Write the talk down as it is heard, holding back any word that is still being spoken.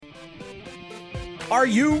Are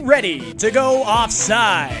you ready to go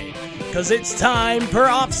offside? Because it's time for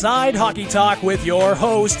Offside Hockey Talk with your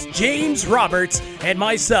host, James Roberts, and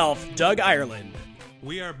myself, Doug Ireland.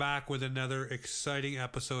 We are back with another exciting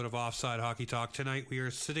episode of Offside Hockey Talk. Tonight we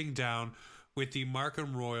are sitting down with the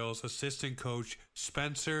Markham Royals assistant coach,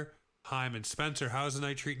 Spencer Hyman. Spencer, how's the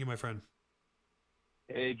night treating you, my friend?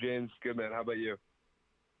 Hey, James. Good, man. How about you?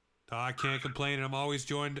 I can't complain, and I'm always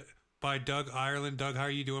joined by Doug Ireland. Doug, how are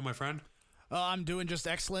you doing, my friend? I'm doing just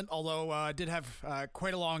excellent, although I did have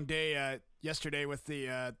quite a long day yesterday with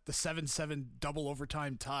the 7-7 double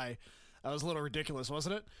overtime tie. That was a little ridiculous,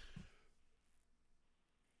 wasn't it?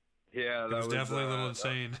 Yeah, that was definitely a little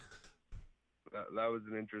insane. That was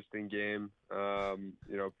an interesting game.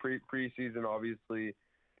 Preseason, obviously,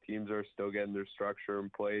 teams are still getting their structure in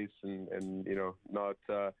place, and not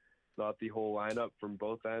the whole lineup from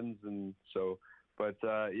both ends, and so. But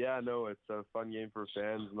it's a fun game for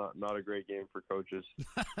fans, not a great game for coaches.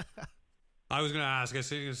 I was going to ask,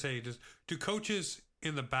 do coaches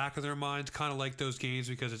in the back of their minds kind of like those games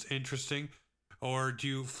because it's interesting, or do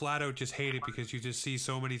you flat out just hate it because you just see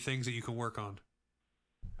so many things that you can work on?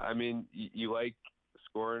 I mean, you like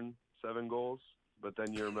scoring 7 goals, but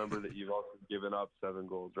then you remember that you've also given up 7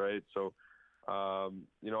 goals, right? So,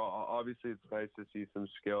 obviously it's nice to see some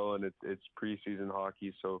skill, and it's preseason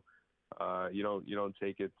hockey, so you don't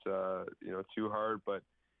take it too hard, but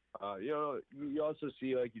you also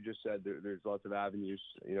see, like you just said, there's lots of avenues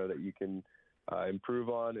that you can improve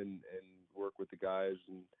on and work with the guys,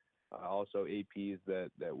 and also APs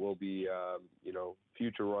that will be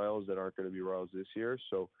future Royals that aren't going to be Royals this year.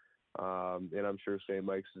 So and I'm sure St.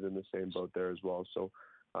 Mike's is in the same boat there as well. So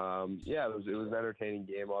it was an entertaining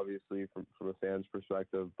game, obviously from a fan's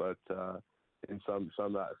perspective, but in some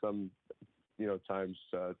times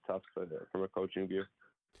tough from a coaching view.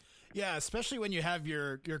 Yeah, especially when you have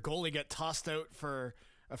your goalie get tossed out for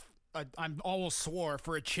I'm almost swore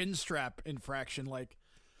for a chin strap infraction. Like,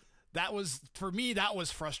 that was, for me, that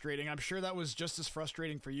was frustrating. I'm sure that was just as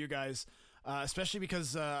frustrating for you guys, especially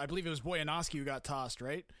because I believe it was Bojanowski who got tossed,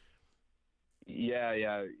 right?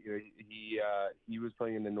 Yeah. He was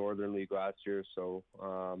playing in the Northern League last year, so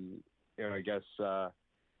I guess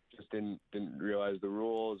just didn't realize the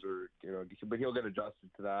rules, or but he'll get adjusted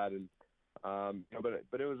to that, and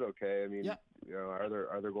but it was okay. I mean, our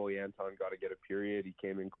other goalie Anton got to get a period. He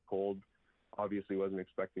came in cold, obviously wasn't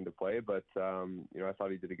expecting to play, but I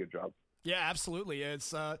thought he did a good job. Yeah, absolutely. I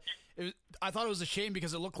thought it was a shame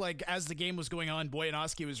because it looked like as the game was going on,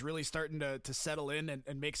 Bojanowski was really starting to settle in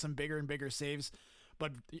and make some bigger and bigger saves.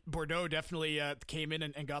 But Bordeaux definitely came in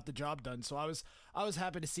and got the job done. So I was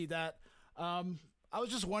happy to see that. I was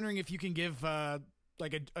just wondering if you can give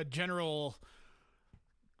like a general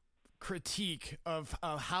critique of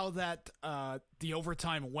how that the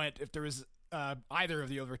overtime went, if there was either of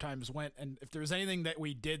the overtimes went, and if there was anything that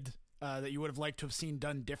we did that you would have liked to have seen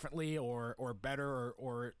done differently or better,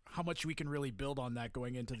 or how much we can really build on that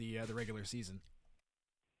going into the regular season.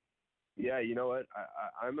 Yeah, you know what?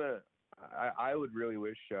 I would really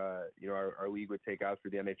wish our league would take after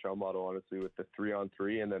the NHL model, honestly, with the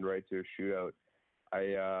 3-on-3 and then right to a shootout.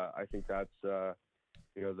 I think that's the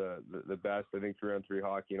best. I think 3-on-3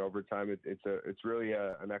 hockey and overtime, it's really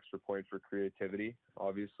an extra point for creativity,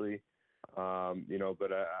 obviously.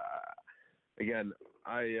 But again,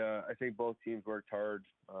 I think both teams worked hard.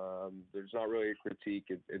 There's not really a critique.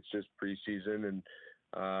 It's just preseason,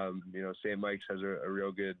 and St. Mike's has a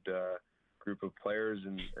real good group of players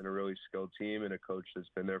and a really skilled team, and a coach that's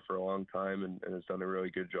been there for a long time and has done a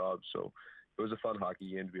really good job. So it was a fun hockey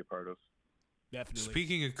game to be a part of. Definitely.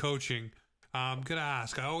 Speaking of coaching, I'm going to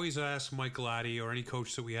ask, I always ask Mike Laddie or any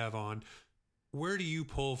coach that we have on, where do you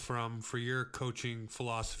pull from for your coaching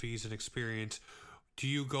philosophies and experience? Do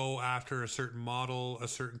you go after a certain model, a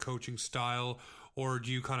certain coaching style, or do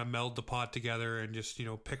you kind of meld the pot together and just,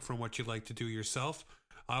 pick from what you'd like to do yourself?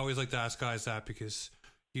 I always like to ask guys that because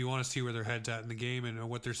you want to see where their head's at in the game and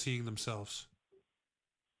what they're seeing themselves.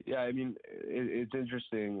 Yeah, I mean, it's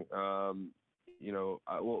interesting.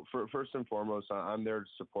 First and foremost, I'm there to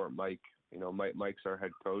support Mike. Mike's our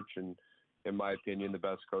head coach, and in my opinion, the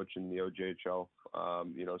best coach in the OJHL.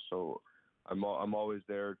 So I'm always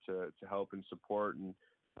there to help and support and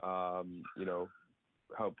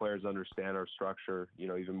help players understand our structure,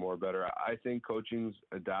 even more better. I think coaching's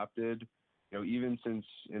adapted, even since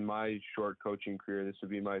in my short coaching career, this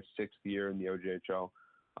would be my 6th year in the OJHL.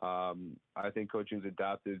 I think coaching's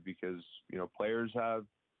adapted because, players have.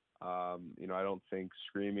 I don't think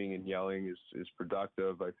screaming and yelling is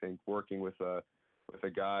productive. I think working with a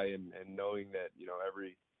guy and knowing that,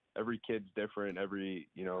 every kid's different, every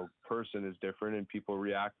person is different, and people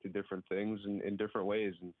react to different things in different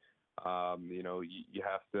ways. And you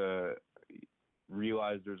have to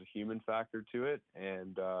realize there's a human factor to it,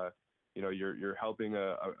 and you're helping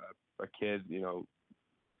a kid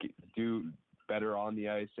do better on the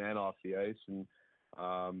ice and off the ice. And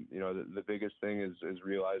the biggest thing is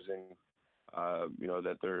realizing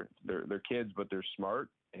that they're kids, but they're smart,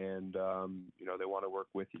 and they want to work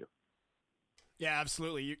with you. Yeah,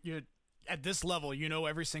 absolutely. You at this level,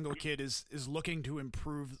 every single kid is looking to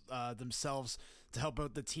improve themselves to help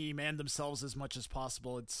out the team and themselves as much as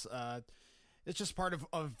possible. It's just part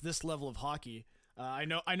of this level of hockey. I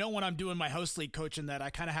know when I'm doing my house league coaching that I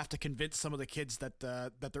kind of have to convince some of the kids that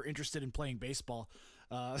they're interested in playing baseball.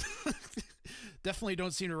 Definitely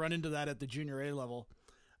don't seem to run into that at the junior A level.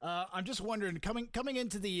 I'm just wondering, coming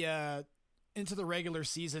into the regular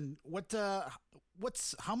season,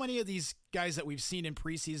 how many of these guys that we've seen in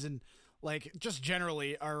preseason, like just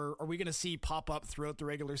generally, are we going to see pop up throughout the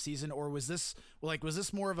regular season, or was this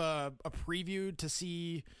more of a preview to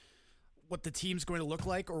see what the team's going to look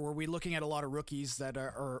like, or were we looking at a lot of rookies that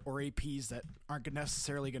are or APs that aren't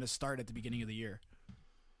necessarily going to start at the beginning of the year?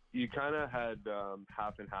 You kind of had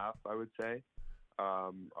half and half, I would say.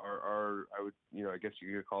 I guess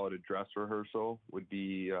you could call it a dress rehearsal, would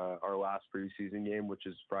be our last preseason game, which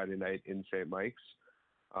is Friday night in St. Mike's.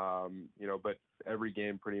 But every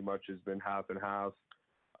game pretty much has been half and half.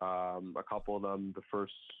 A couple of them, the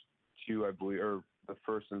first two, I believe, or the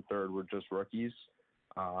first and third were just rookies.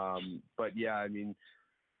 But yeah, I mean,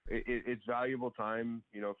 it's valuable time,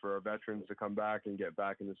 for our veterans to come back and get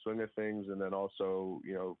back in the swing of things. And then also,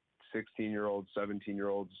 16-year-olds,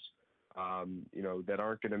 17-year-olds, that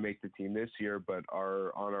aren't going to make the team this year, but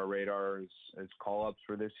are on our radar as call-ups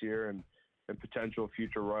for this year and potential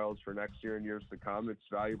future Royals for next year and years to come. It's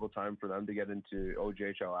valuable time for them to get into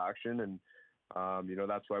OJHL action. And,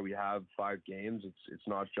 that's why we have 5 games. It's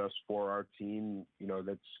not just for our team,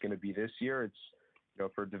 that's going to be this year. It's,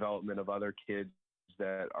 for development of other kids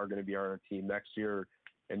that are going to be on our team next year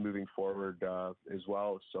and moving forward as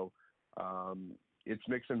well. So it's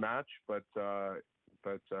mix and match, but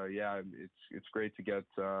yeah, it's great to get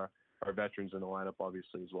our veterans in the lineup,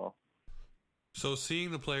 obviously, as well. So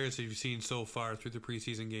seeing the players that you've seen so far through the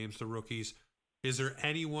preseason games, the rookies, is there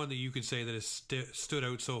anyone that you could say that has stood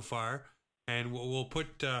out so far? And we'll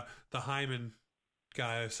put the Hyman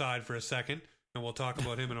guy aside for a second, and we'll talk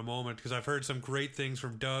about him in a moment, because I've heard some great things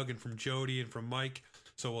from Doug and from Jody and from Mike.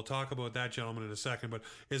 So we'll talk about that gentleman in a second. But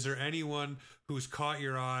is there anyone who's caught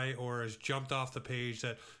your eye or has jumped off the page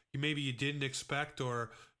that maybe you didn't expect,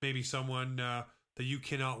 or maybe someone that you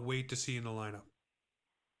cannot wait to see in the lineup?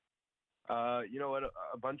 You know what?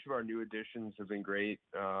 A bunch of our new additions have been great.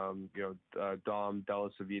 Dom Della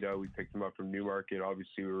Savita, we picked him up from Newmarket.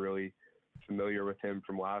 Obviously, we're really familiar with him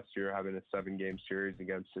from last year, having a 7-game series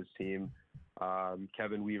against his team.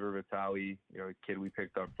 Kevin Weaver Vitali, a kid we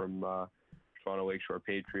picked up from Toronto Lakeshore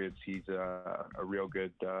Patriots. He's a real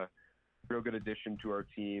good addition to our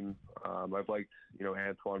team. I've liked,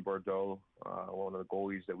 Antoine Bordeaux, one of the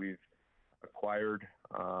goalies that we've acquired,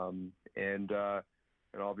 and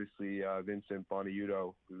obviously Vincent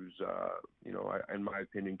Boniuto, who's in my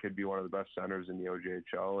opinion could be one of the best centers in the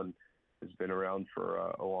OJHL and has been around for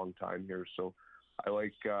a long time here. So I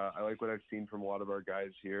like what I've seen from a lot of our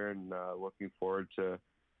guys here, and looking forward to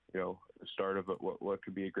the start of what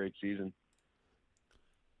could be a great season.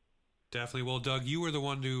 Definitely. Well, Doug, you were the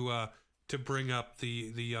one to bring up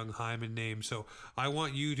the young Hyman name, so I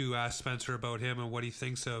want you to ask Spencer about him and what he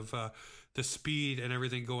thinks of the speed and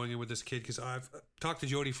everything going in with this kid, because I've talked to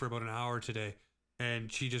Jody for about an hour today,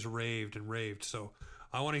 and she just raved and raved. So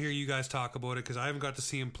I want to hear you guys talk about it, because I haven't got to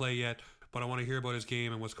see him play yet, but I want to hear about his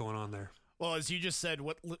game and what's going on there. Well, as you just said,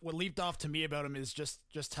 what leaped off to me about him is just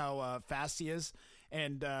how fast he is.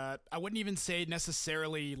 And I wouldn't even say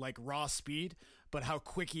necessarily like raw speed, but how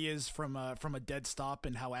quick he is from a dead stop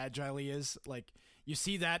and how agile he is. Like, you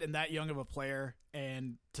see that in that young of a player,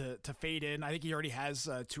 and to fade in, I think he already has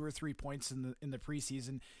 2 or 3 points in the preseason,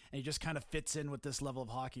 and he just kind of fits in with this level of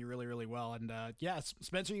hockey really, really well. And yeah,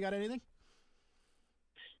 Spencer, you got anything?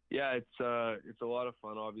 Yeah, it's a lot of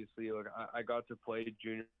fun. Obviously, look, I got to play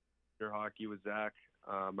junior hockey with Zach,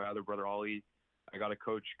 my other brother Ollie. I got to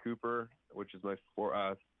coach Cooper, which is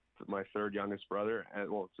my third youngest brother, and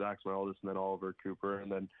Zach's my oldest, and then Oliver Cooper,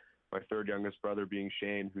 and then my third youngest brother being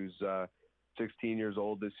Shane, who's 16 years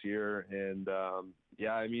old this year. And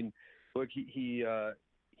yeah, I mean, look, he's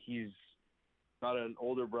got an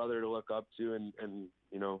older brother to look up to, and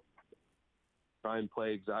try and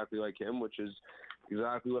play exactly like him, which is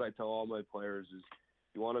exactly what I tell all my players: is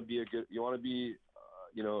you want to be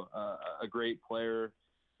a great player,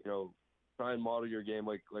 try and model your game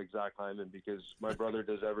like Zach Hyman, because my brother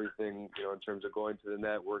does everything, in terms of going to the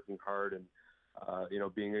net, working hard, and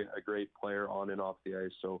being a great player on and off the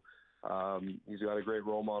ice. So he's got a great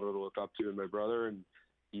role model to look up to in my brother, and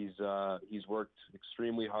he's worked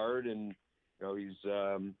extremely hard, and he's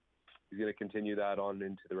going to continue that on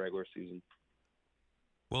into the regular season.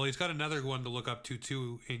 Well, he's got another one to look up to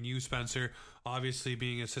too in you, Spencer. Obviously,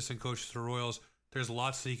 being assistant coach to the Royals, there's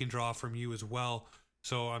lots that he can draw from you as well.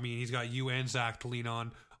 So, I mean, he's got you and Zach to lean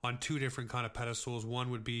on two different kind of pedestals.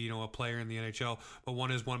 One would be, a player in the NHL, but one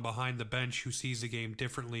is one behind the bench who sees the game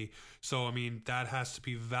differently. So, I mean, that has to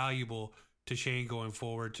be valuable to Shane going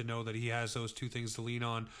forward, to know that he has those two things to lean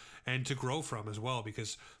on and to grow from as well,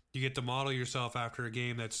 because you get to model yourself after a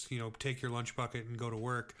game that's, take your lunch bucket and go to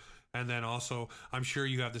work. And then also, I'm sure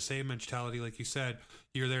you have the same mentality, like you said,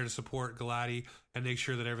 you're there to support Galati and make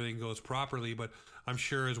sure that everything goes properly. But I'm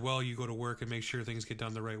sure as well, you go to work and make sure things get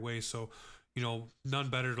done the right way. So, none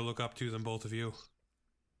better to look up to than both of you.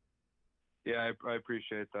 Yeah, I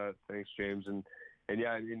appreciate that. Thanks, James. And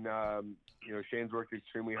yeah, I mean, Shane's worked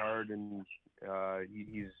extremely hard, and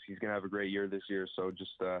he's going to have a great year this year. So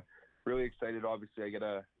just really excited. Obviously, I get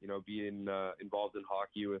to, be involved in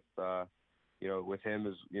hockey with him.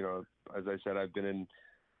 As I said, I've been in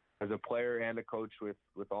as a player and a coach with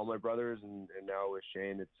all my brothers, and now with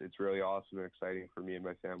Shane. It's really awesome and exciting for me and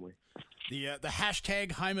my family. The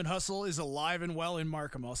hashtag Hyman Hustle is alive and well in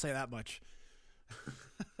Markham. I'll say that much.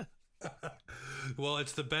 Well,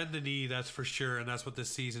 it's the bend the knee, that's for sure, and that's what this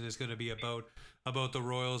season is going to be about the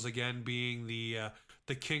Royals again being the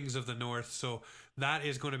kings of the North. So that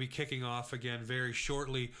is going to be kicking off again very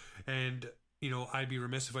shortly, and I'd be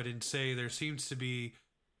remiss if I didn't say there seems to be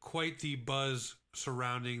quite the buzz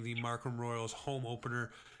surrounding the Markham Royals home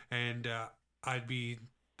opener, and I'd be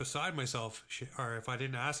beside myself or if I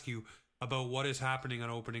didn't ask you about what is happening on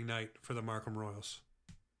opening night for the Markham Royals.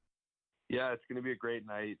 Yeah, it's going to be a great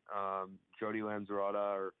night. Jody Lanzarota,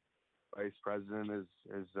 our vice president,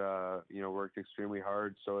 has worked extremely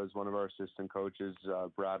hard. So has one of our assistant coaches,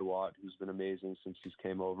 Brad Watt, who's been amazing since he's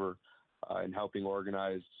came over and helping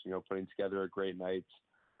organize, putting together a great night.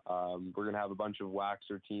 We're going to have a bunch of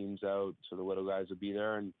Waxer teams out, so the little guys will be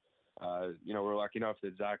there. And, we're lucky enough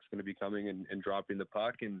that Zach's going to be coming and dropping the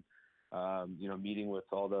puck and, meeting with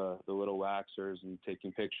all the little Waxers and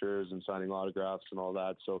taking pictures and signing autographs and all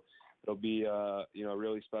that. So it'll be, a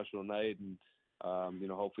really special night, and,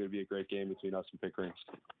 hopefully it'll be a great game between us and Pickering.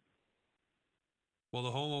 Well,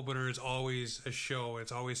 the home opener is always a show.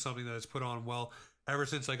 It's always something that is put on well. Ever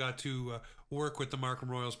since I got to work with the Markham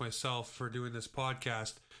Royals myself for doing this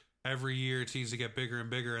podcast, every year it seems to get bigger and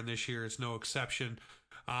bigger, and this year it's no exception.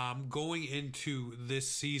 Going into this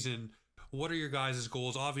season, what are your guys'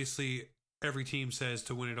 goals? Obviously, every team says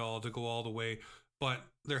to win it all, to go all the way, but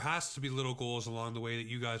there has to be little goals along the way that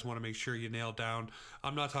you guys want to make sure you nail down.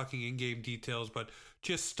 I'm not talking in-game details, but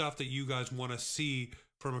just stuff that you guys want to see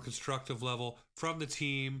from a constructive level from the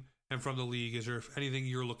team and from the league. Is there anything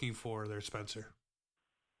you're looking for there, Spencer?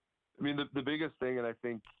 I mean, the biggest thing, and I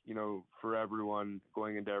think, for everyone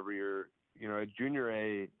going into every year, at Junior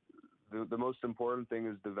A, the most important thing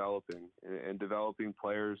is developing and developing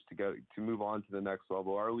players to move on to the next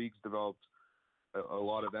level. Our league's developed a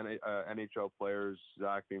lot of NHL players,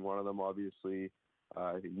 Zach being one of them, obviously.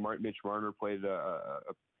 I think Mitch Marner played a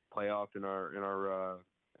playoff in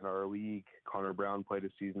our league. Connor Brown played a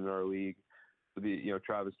season in our league.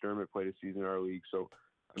 Travis Dermott played a season in our league. So,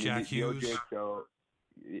 I mean, Jack Hughes.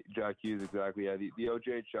 Jack Hughes, exactly. Yeah, the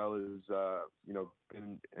OJHL is,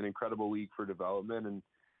 been an incredible league for development, and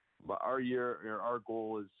our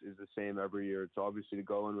goal is the same every year. It's obviously to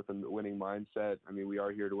go in with a winning mindset. I mean, we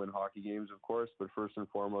are here to win hockey games, of course, but first and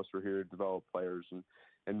foremost, we're here to develop players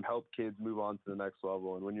and help kids move on to the next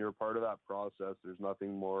level. And when you're a part of that process, there's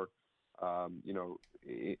nothing more,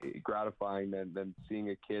 gratifying than seeing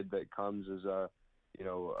a kid that comes as a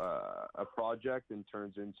project and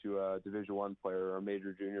turns into a Division I player or a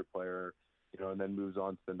major junior player, and then moves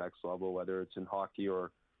on to the next level, whether it's in hockey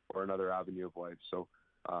or another avenue of life. So,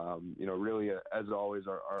 really, as always,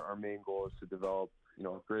 our main goal is to develop,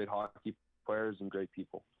 great hockey players and great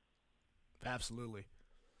people. Absolutely.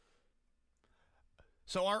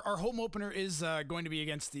 So our home opener is going to be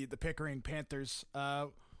against the Pickering Panthers.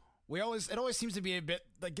 It always seems to be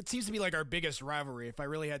like our biggest rivalry. If I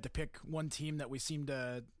really had to pick one team that we seem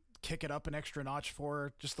to kick it up an extra notch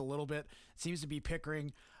for just a little bit, it seems to be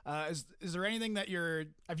Pickering. Is there anything that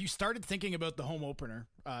have you started thinking about the home opener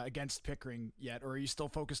against Pickering yet, or are you still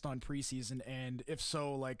focused on preseason? And if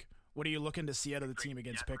so, what are you looking to see out of the team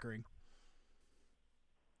against Pickering?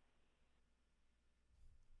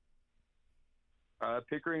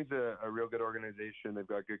 Pickering's a real good organization. They've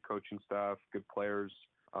got good coaching staff, good players,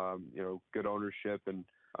 good ownership, and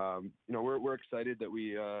we're excited that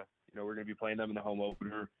we're going to be playing them in the home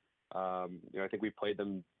opener. I think we played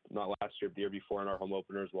them not last year, but the year before in our home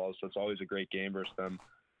opener as well. So it's always a great game versus them.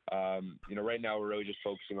 Right now we're really just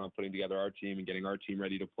focusing on putting together our team and getting our team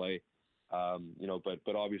ready to play.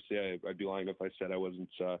 But obviously I'd be lying if I said I wasn't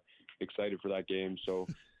excited for that game. So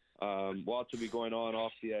lots will be going on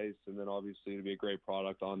off the ice, and then obviously it'll be a great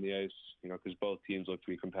product on the ice, because both teams look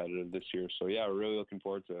to be competitive this year. So yeah, we're really looking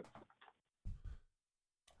forward to it.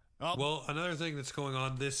 Well, another thing that's going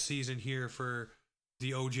on this season here for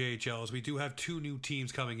the OJHL is we do have two new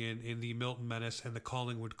teams coming in the Milton Menace and the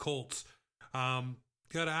Collingwood Colts.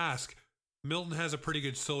 Gotta ask, Milton has a pretty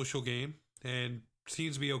good social game and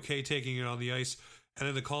seems to be okay taking it on the ice. And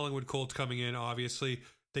then the Collingwood Colts coming in, obviously,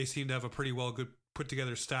 they seem to have a pretty good put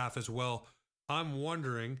together staff as well. I'm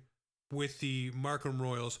wondering, with the Markham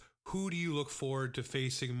Royals, who do you look forward to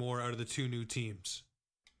facing more out of the two new teams?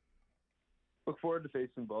 Look forward to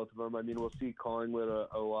facing both of them. I mean, we'll see Collingwood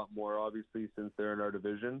a lot more, obviously, since they're in our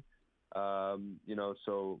division. It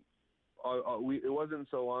wasn't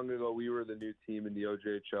so long ago we were the new team in the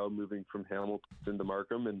OJHL, moving from Hamilton to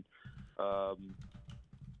Markham, and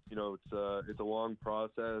it's a long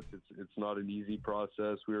process. It's not an easy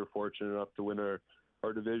process. We were fortunate enough to win our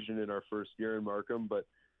division in our first year in Markham, but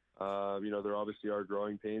there obviously are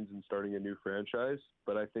growing pains in starting a new franchise.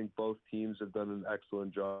 But I think both teams have done an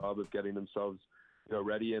excellent job of getting themselves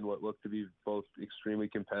ready in what look to be both extremely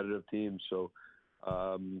competitive teams. So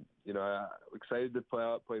excited to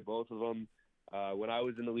play both of them. When I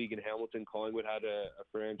was in the league in Hamilton, Collingwood had a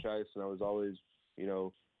franchise, and I was always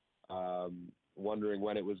wondering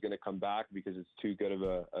when it was going to come back, because it's too good of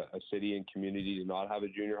a city and community to not have a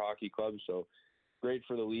junior hockey club. So great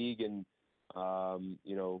for the league, and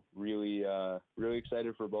really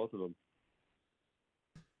excited for both of them.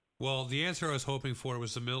 Well, the answer I was hoping for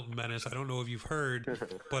was the Milton Menace. I don't know if you've heard,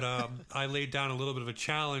 but I laid down a little bit of a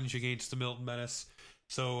challenge against the Milton Menace.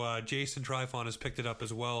 So Jason Trifon has picked it up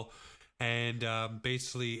as well. And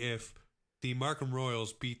basically, if the Markham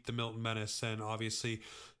Royals beat the Milton Menace, then obviously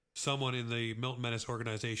someone in the Milton Menace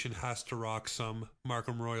organization has to rock some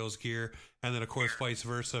Markham Royals gear. And then, of course, vice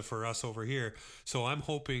versa for us over here. So I'm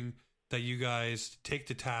hoping that you guys take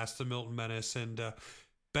to task the Milton Menace and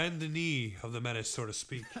bend the knee of the Menace, so to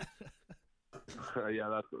speak.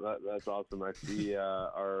 Yeah, that's awesome. I see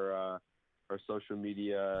our social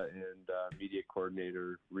media and media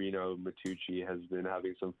coordinator Reno Matucci has been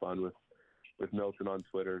having some fun with Milton on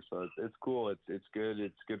Twitter. So it's cool. It's good.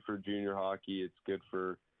 It's good for junior hockey. It's good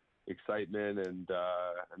for excitement, and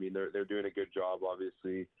they're doing a good job,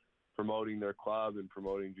 obviously, promoting their club and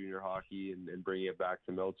promoting junior hockey and bringing it back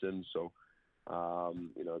to Milton. So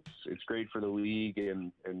it's great for the league,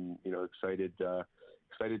 and excited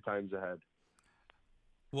times ahead.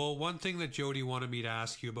 Well, one thing that Jody wanted me to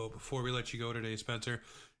ask you about before we let you go today, Spencer,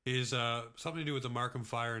 is something to do with the Markham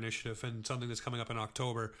Fire Initiative and something that's coming up in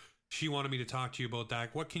October. She wanted me to talk to you about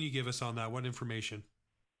that. What can you give us on that? What information?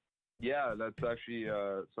 Yeah, that's actually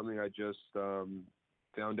something I just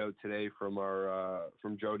found out today from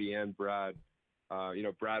Jody and Brad.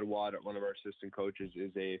 Brad Watt, one of our assistant coaches,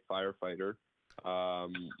 is a firefighter.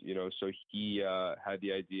 So he had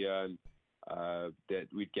the idea that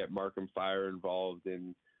we'd get Markham Fire involved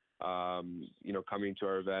in, coming to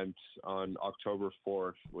our event on October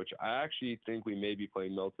 4th, which I actually think we may be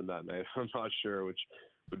playing Milton that night. I'm not sure, which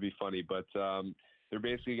would be funny, but they're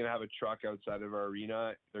basically going to have a truck outside of our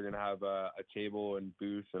arena. They're going to have a table and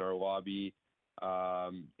booth in our lobby,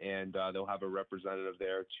 and they'll have a representative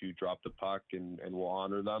there to drop the puck, and we'll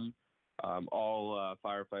honor them. All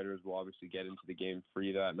firefighters will obviously get into the game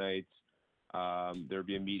free that night. There'll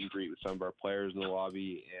be a meet and greet with some of our players in the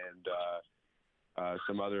lobby, and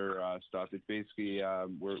some other stuff. It's basically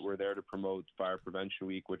we're there to promote Fire Prevention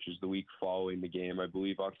Week, which is the week following the game. I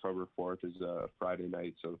believe October 4th is a Friday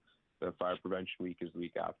night, so the Fire Prevention Week is the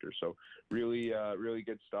week after. So really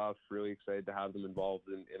good stuff. Really excited to have them involved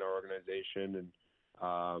in our organization, and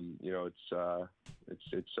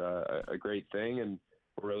it's a great thing, and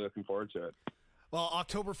we're really looking forward to it. Well,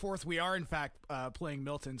 October 4th, we are in fact playing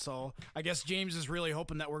Milton, so I guess James is really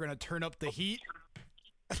hoping that we're going to turn up the heat.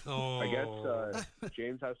 Oh, I guess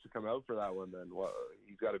James has to come out for that one then. Well,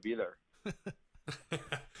 he's got to be there.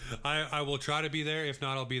 I will try to be there. If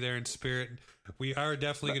not, I'll be there in spirit. We are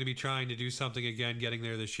definitely going to be trying to do something again, getting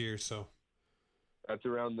there this year. So that's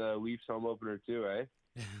around the Leafs home opener too, eh?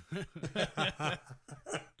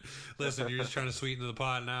 Listen, you're just trying to sweeten the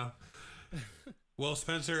pot now. Well,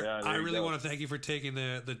 Spencer, Yeah, I there you really go. want to thank you for taking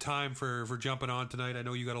the time for jumping on tonight. I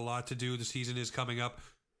know you got a lot to do. The season is coming up.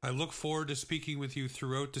 I look forward to speaking with you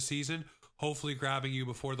throughout the season, hopefully grabbing you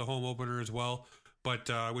before the home opener as well.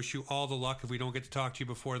 But I wish you all the luck if we don't get to talk to you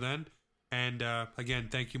before then. And again,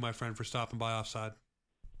 thank you, my friend, for stopping by Offside.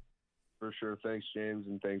 For sure. Thanks, James,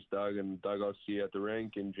 and thanks, Doug. And Doug, I'll see you at the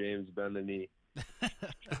rink, and James, bend the knee.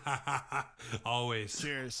 Always.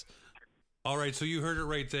 Cheers. All right, so you heard it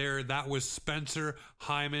right there. That was Spencer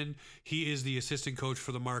Hyman. He is the assistant coach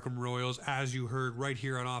for the Markham Royals. As you heard right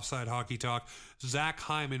here on Offside Hockey Talk, Zach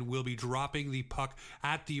Hyman will be dropping the puck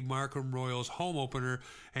at the Markham Royals home opener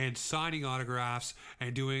and signing autographs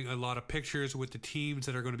and doing a lot of pictures with the teams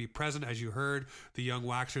that are going to be present. As you heard, the Young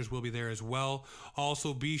Waxers will be there as well.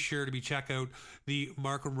 Also, be sure to check out the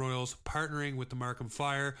Markham Royals partnering with the Markham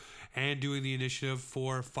Fire and doing the initiative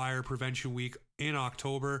for Fire Prevention Week in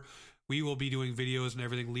October. We will be doing videos and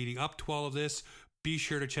everything leading up to all of this. Be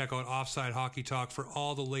sure to check out Offside Hockey Talk for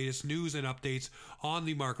all the latest news and updates on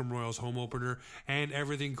the Markham Royals home opener and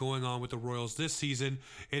everything going on with the Royals this season.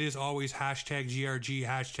 It is always hashtag GRG,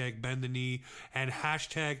 hashtag bend the knee, and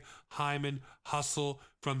hashtag Hyman Hustle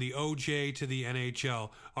from the OJ to the NHL.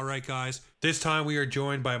 All right, guys. This time we are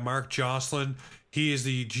joined by Mark Joslin. He is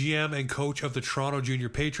the GM and coach of the Toronto Junior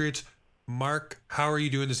Patriots. Mark, how are you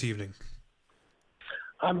doing this evening?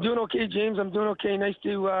 I'm doing okay, James. I'm doing okay. Nice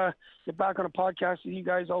to get back on a podcast with you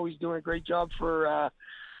guys. Always doing a great job for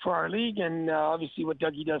our league, and obviously what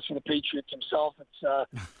Dougie does for the Patriots himself.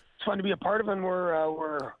 It's fun to be a part of, and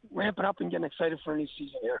we're ramping up and getting excited for a new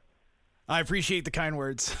season here. I appreciate the kind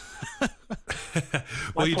words.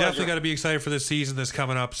 Well, you definitely got to be excited for this season that's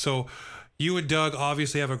coming up. So you and Doug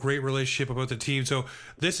obviously have a great relationship about the team. So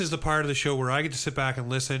this is the part of the show where I get to sit back and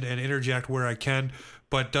listen and interject where I can.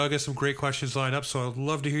 But Doug has some great questions lined up, so I'd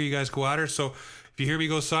love to hear you guys go at her. So if you hear me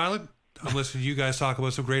go silent, I'm listening to you guys talk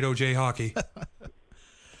about some great OJ hockey.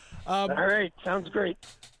 All right, sounds great.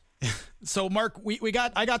 So, Mark,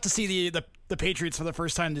 I got to see the Patriots for the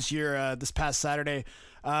first time this year, this past Saturday.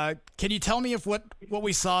 Can you tell me if what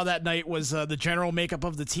we saw that night was the general makeup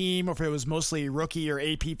of the team, or if it was mostly rookie or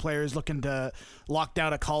AP players looking to lock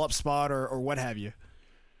down a call-up spot or what have you?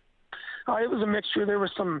 It was a mixture. There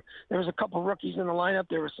was a couple rookies in the lineup.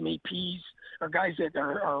 There were some APs or guys that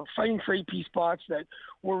are fighting for AP spots that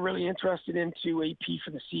we're really interested into AP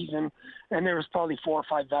for the season. And there was probably 4 or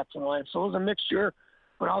 5 vets in the lineup. So it was a mixture,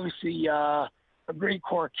 but obviously a great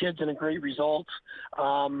core of kids and a great result.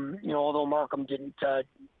 Although Markham didn't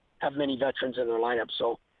have many veterans in their lineup.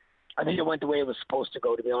 So I think it went the way it was supposed to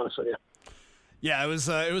go, to be honest with you. Yeah, it was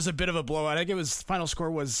a bit of a blowout. I think final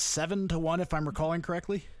score was 7-1, if I'm recalling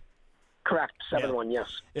correctly. Correct, 7-1,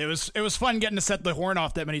 yes. It was fun getting to set the horn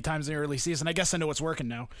off that many times in the early season. I guess I know what's working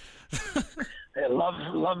now. I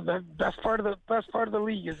love the best part of the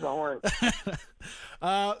league is the horn.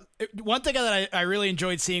 One thing that I really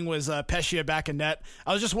enjoyed seeing was Pescia back in net.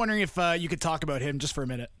 I was just wondering if you could talk about him just for a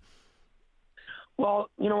minute. Well,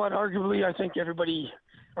 you know what? Arguably, I think everybody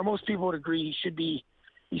or most people would agree he should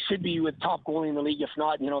be with top goalie in the league, if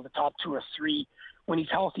not, the top 2 or 3 when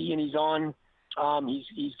he's healthy and he's on.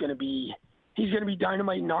 He's going to be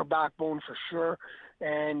dynamite in our backbone for sure,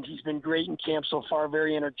 and he's been great in camp so far.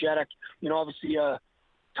 Very energetic. Obviously a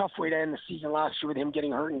tough way to end the season last year with him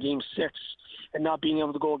getting hurt in Game 6 and not being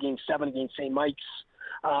able to go Game 7 against St. Mike's.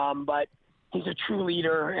 But he's a true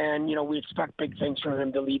leader, and we expect big things from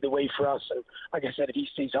him to lead the way for us. And like I said, if he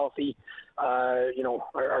stays healthy,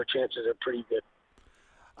 our chances are pretty good.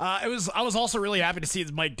 I was also really happy to see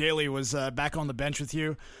that Mike Daly was back on the bench with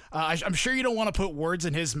you. I'm sure you don't want to put words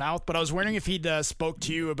in his mouth, but I was wondering if he'd spoke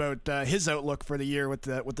to you about his outlook for the year with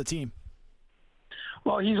the team.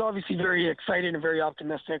 Well, he's obviously very excited and very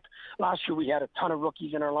optimistic. Last year we had a ton of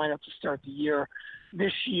rookies in our lineup to start the year.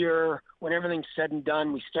 This year, when everything's said and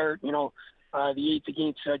done, we start the 8th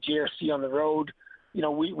against JRC on the road.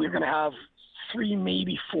 We're going to have 3,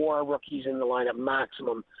 maybe 4 rookies in the lineup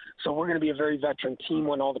maximum. So we're going to be a very veteran team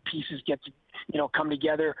when all the pieces get to, come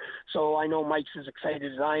together. So I know Mike's as excited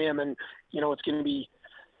as I am, and, it's going to be,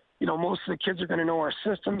 most of the kids are going to know our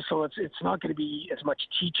system, so it's not going to be as much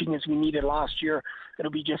teaching as we needed last year.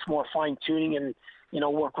 It'll be just more fine-tuning and,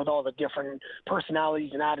 work with all the different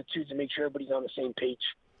personalities and attitudes and make sure everybody's on the same page.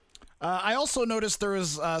 I also noticed there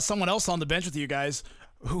was someone else on the bench with you guys.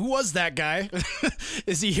 Who was that guy?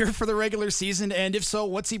 Is he here for the regular season? And if so,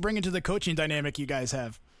 what's he bringing to the coaching dynamic you guys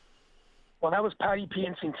have? Well, that was Patty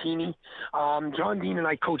Piancentini. John Dean and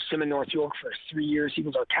I coached him in North York for 3 years. He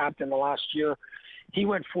was our captain the last year. He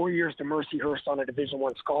went 4 years to Mercyhurst on a Division I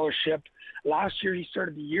scholarship. Last year, he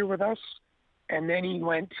started the year with us, and then he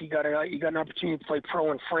got an opportunity to play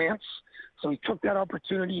pro in France. So he took that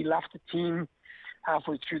opportunity. He left the team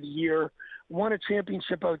halfway through the year, won a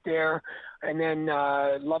championship out there, and then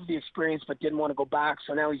loved the experience but didn't want to go back.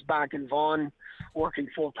 So now he's back in Vaughan working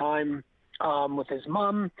full-time with his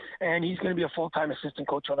mom, and he's going to be a full-time assistant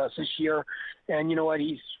coach with us this year. And you know what?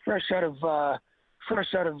 He's fresh out of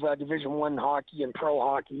Division I hockey and pro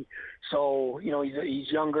hockey. So, you know, he's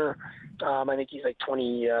younger. I think he's like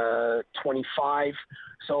 25.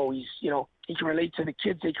 So he's, you know, he can relate to the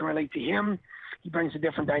kids. They can relate to him. He brings a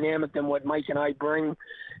different dynamic than what Mike and I bring.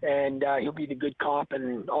 And he'll be the good cop,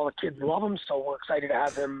 and all the kids love him. So we're excited to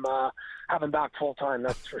have him back full time.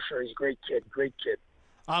 That's for sure. He's a great kid.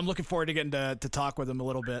 I'm looking forward to getting to talk with him a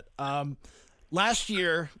little bit. Last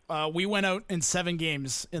year, we went out in 7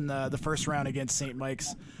 games in the first round against St.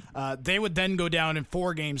 Mike's. They would then go down in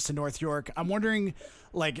 4 games to North York. I'm wondering,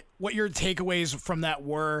 like, what your takeaways from that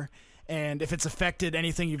were, and if it's affected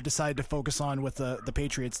anything you've decided to focus on with the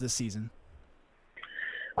Patriots this season.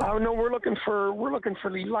 No, we're looking for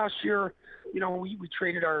lead. Last year, you know, we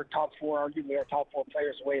traded our top 4, arguably our top 4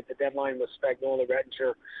 players away at the deadline with Spagnola,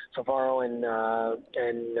 Rettinger, Savaro,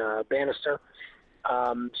 and Bannister.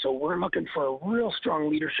 So we're looking for a real strong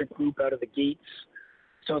leadership group out of the gates,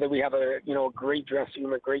 so that we have a great dressing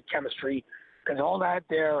room, a great chemistry. Because all that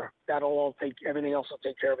there, everything else will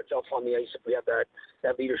take care of itself on the ice if we have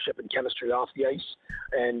that leadership and chemistry off the ice.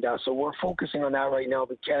 And so we're focusing on that right now.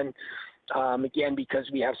 We can, again, because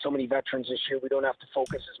we have so many veterans this year, we don't have to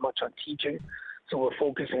focus as much on teaching. So we're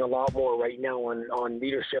focusing a lot more right now on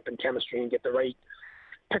leadership and chemistry, and pick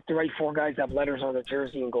the right 4 guys that have letters on their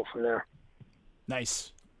jersey and go from there.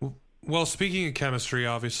 Nice. Well, speaking of chemistry,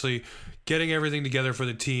 obviously, getting everything together for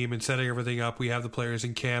the team and setting everything up, we have the players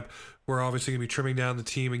in camp. We're obviously going to be trimming down the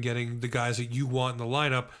team and getting the guys that you want in the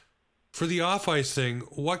lineup. For the off-ice thing,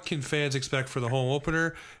 what can fans expect for the home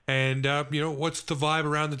opener? And, what's the vibe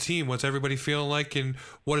around the team? What's everybody feeling like? And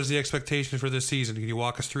what is the expectation for this season? Can you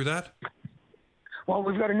walk us through that? Well,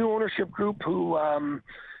 we've got a new ownership group who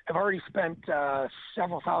have already spent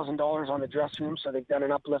several $1,000s on the dressing room, so they've done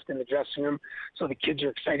an uplift in the dressing room. So the kids are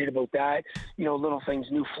excited about that. You know, little things,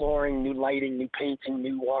 new flooring, new lighting, new painting,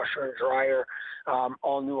 new washer and dryer,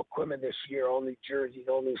 all new equipment this year, all new jerseys,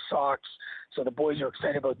 all new socks. So the boys are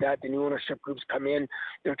excited about that. The new ownership groups come in.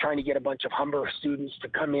 They're trying to get a bunch of Humber students to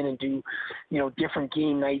come in and do, different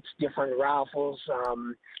game nights, different raffles,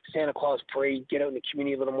 Santa Claus parade, get out in the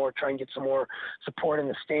community a little more, try and get some more support in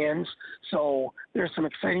the stands. So there's some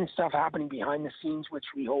exciting stuff happening behind the scenes, which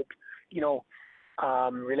we hope,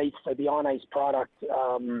 relates to the on-ice product,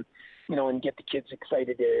 and get the kids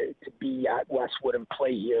excited to be at Westwood and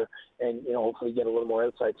play here, and hopefully get a little more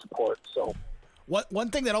outside support. So one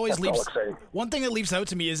thing that leaps out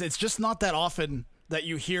to me is it's just not that often that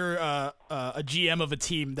you hear a GM of a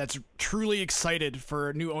team that's truly excited for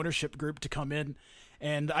a new ownership group to come in.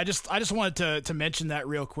 And I just wanted to mention that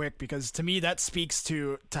real quick, because to me that speaks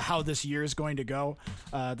to how this year is going to go.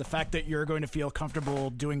 The fact that you're going to feel comfortable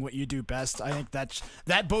doing what you do best, I think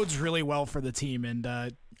that bodes really well for the team, and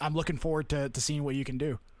I'm looking forward to seeing what you can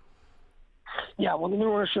do. Yeah, well, the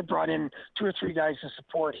new ownership brought in 2 or 3 guys to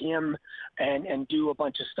support him and do a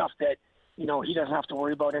bunch of stuff that he doesn't have to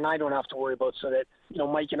worry about, and I don't have to worry about, so that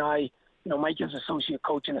Mike and I. Mike is associate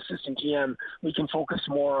coach and assistant GM. We can focus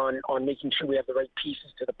more on making sure we have the right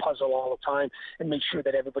pieces to the puzzle all the time, and make sure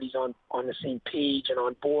that everybody's on the same page and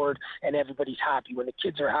on board, and everybody's happy. When the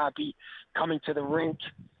kids are happy coming to the rink,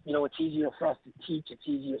 it's easier for us to teach. It's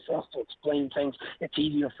easier for us to explain things. It's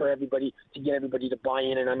easier for everybody to get everybody to buy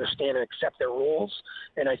in and understand and accept their roles.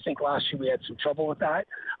 And I think last year we had some trouble with that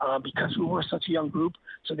because we were such a young group.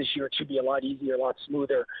 So this year it should be a lot easier, a lot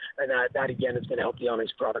smoother. And that again, is going to help the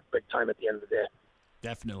on-ice product big time at the end of the day.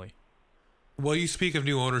 Definitely. Well, you speak of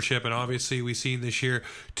new ownership, and obviously we've seen this year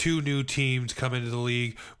 2 new teams come into the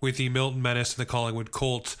league with the Milton Menace and the Collingwood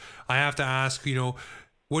Colts. I have to ask,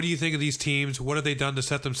 what do you think of these teams? What have they done to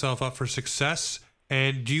set themselves up for success?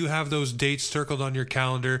 And do you have those dates circled on your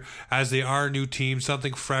calendar as they are new teams,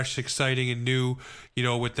 something fresh, exciting, and new,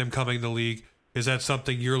 with them coming to the league? Is that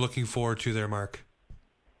something you're looking forward to there, Mark?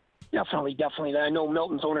 Definitely. I know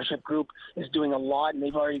Milton's ownership group is doing a lot, and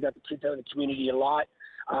they've already got the kids out in the community a lot.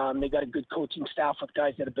 They got a good coaching staff with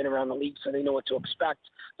guys that have been around the league, so they know what to expect.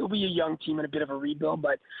 They'll be a young team and a bit of a rebuild,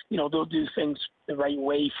 but they'll do things the right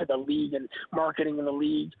way for the league and marketing in the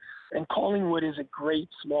league. And Collingwood is a great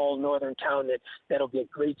small northern town that'll get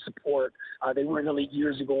great support. They were in the league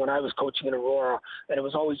years ago when I was coaching in Aurora, and it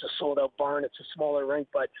was always a sold-out barn. It's a smaller rink,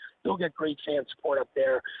 but they'll get great fan support up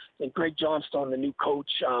there. And Greg Johnstone, the new coach,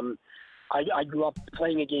 I grew up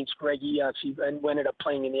playing against Greg. He actually ended up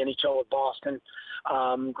playing in the NHL with Boston.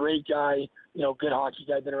 Great guy, good hockey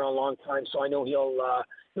guy, been around a long time. So I know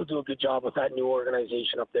he'll do a good job with that new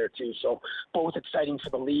organization up there too. So both exciting for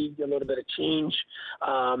the league, a little bit of change.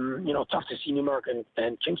 Tough to see Newmark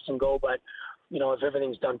and Kingston go, but if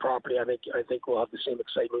everything's done properly, I think we'll have the same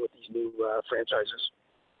excitement with these new franchises.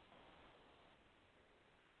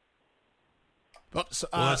 Well,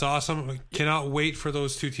 that's awesome. Cannot wait for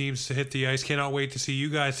those two teams to hit the ice. Cannot wait to see you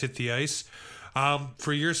guys hit the ice.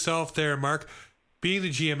 For yourself there, Mark, being the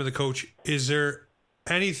GM and the coach, is there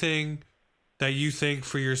anything that you think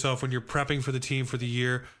for yourself when you're prepping for the team for the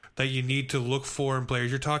year that you need to look for in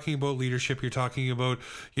players? You're talking about leadership. You're talking about,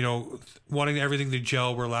 wanting everything to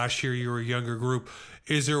gel, where last year you were a younger group.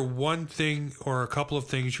 Is there one thing or a couple of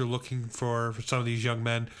things you're looking for some of these young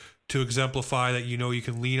men to exemplify that you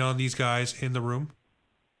can lean on these guys in the room?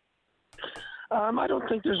 I don't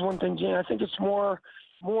think there's one thing, Jane. I think it's more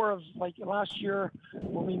of like last year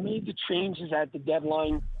when we made the changes at the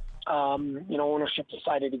deadline. Ownership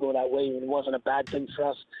decided to go that way, and it wasn't a bad thing for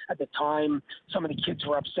us at the time. Some of the kids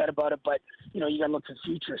were upset about it, but you got to look to the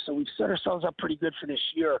future. So we've set ourselves up pretty good for this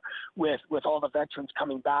year with all the veterans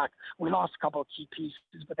coming back. We lost a couple of key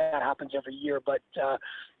pieces, but that happens every year. But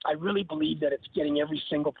I really believe that it's getting every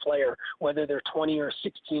single player, whether they're 20 or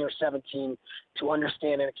 16 or 17, to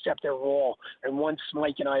understand and accept their role. And once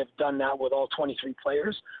Mike and I have done that with all 23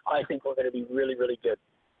 players, I think we're going to be really, really good.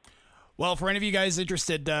 Well, for any of you guys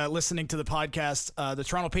interested listening to the podcast, the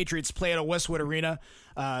Toronto Patriots play at a Westwood Arena.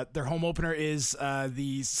 Their home opener is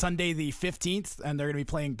the Sunday the 15th, and they're going to be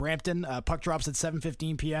playing Brampton. Puck drops at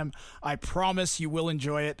 7:15 p.m. I promise you will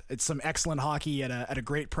enjoy it. It's some excellent hockey at a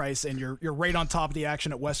great price, and you're right on top of the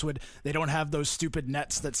action at Westwood. They don't have those stupid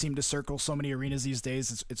nets that seem to circle so many arenas these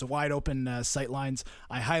days. It's a wide open sight lines.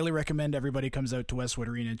 I highly recommend everybody comes out to Westwood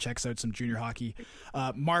Arena and checks out some junior hockey.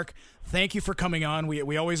 Mark, thank you for coming on.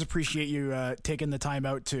 We always appreciate you taking the time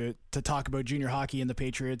out to talk about junior hockey and the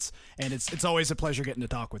Patriots, and it's always a pleasure getting to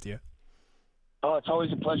talk with you. Oh, it's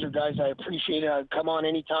always a pleasure, guys. I appreciate it. Come on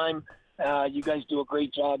anytime. You guys do a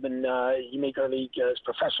great job, and you make our league as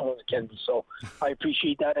professional as it can be. So I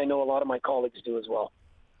appreciate that. I know a lot of my colleagues do as well.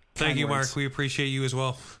 Thank you, Mark. We appreciate you as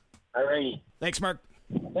well. All righty. Thanks, Mark.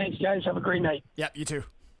 Thanks, guys. Have a great night. Yep, you too.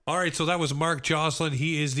 All right, so that was Mark Joslin.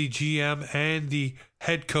 He is the GM and the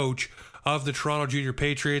head coach of the Toronto Junior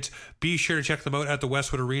Patriots. Be sure to check them out at the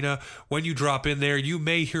Westwood Arena. When you drop in there, you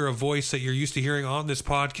may hear a voice that you're used to hearing on this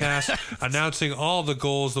podcast announcing all the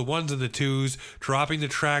goals, the ones and the twos, dropping the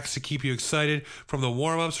tracks to keep you excited from the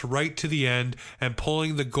warm-ups right to the end, and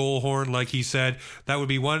pulling the goal horn like he said. That would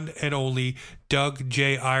be one and only Doug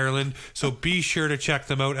J. Ireland. So be sure to check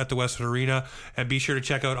them out at the Westwood Arena, and be sure to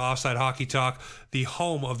check out Offside Hockey Talk, the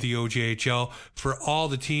home of the OJHL, for all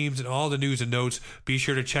the teams and all the news and notes. Be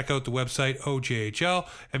sure to check out the website OJHL,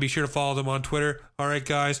 and be sure to follow them on Twitter. All right,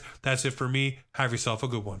 guys, that's it for me. Have yourself a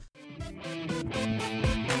good one.